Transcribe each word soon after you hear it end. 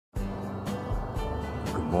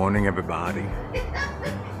Good morning, everybody.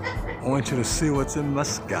 I want you to see what's in my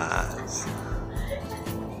skies.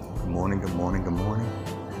 Good morning, good morning, good morning.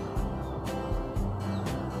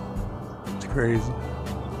 It's crazy.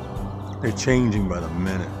 They're changing by the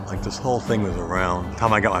minute. Like this whole thing was around. The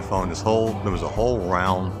time I got my phone, there was a whole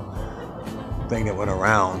round thing that went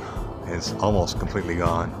around. It's almost completely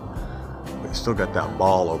gone. But you still got that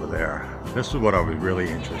ball over there. This is what I was really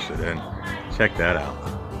interested in. Check that out.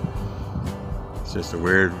 It's just a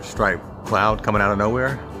weird striped cloud coming out of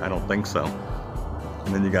nowhere? I don't think so.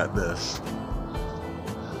 And then you got this.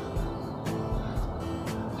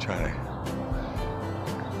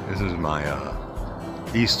 This is my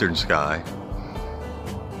eastern sky.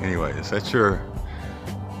 Anyways, that's your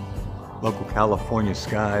local California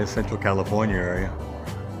sky, Central California area.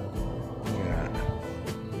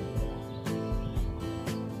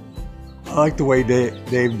 I like the way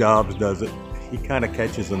Dave Dobbs does it. He kind of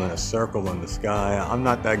catches them in a circle in the sky. I'm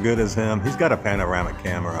not that good as him. He's got a panoramic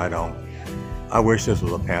camera. I don't. I wish this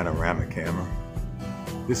was a panoramic camera.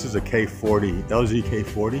 This is a K40, LG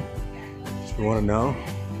K40, if you want to know.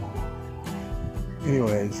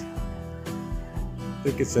 Anyways, I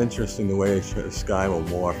think it's interesting the way the sky will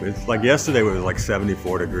morph. It's like yesterday it was like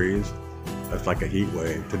 74 degrees. That's like a heat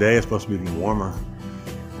wave. Today it's supposed to be even warmer.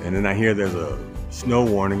 And then I hear there's a snow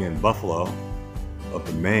warning in Buffalo, up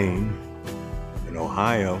in Maine. In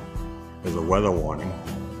Ohio, there's a weather warning.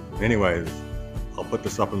 Anyways, I'll put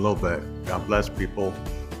this up in a little bit. God bless people.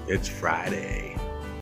 It's Friday.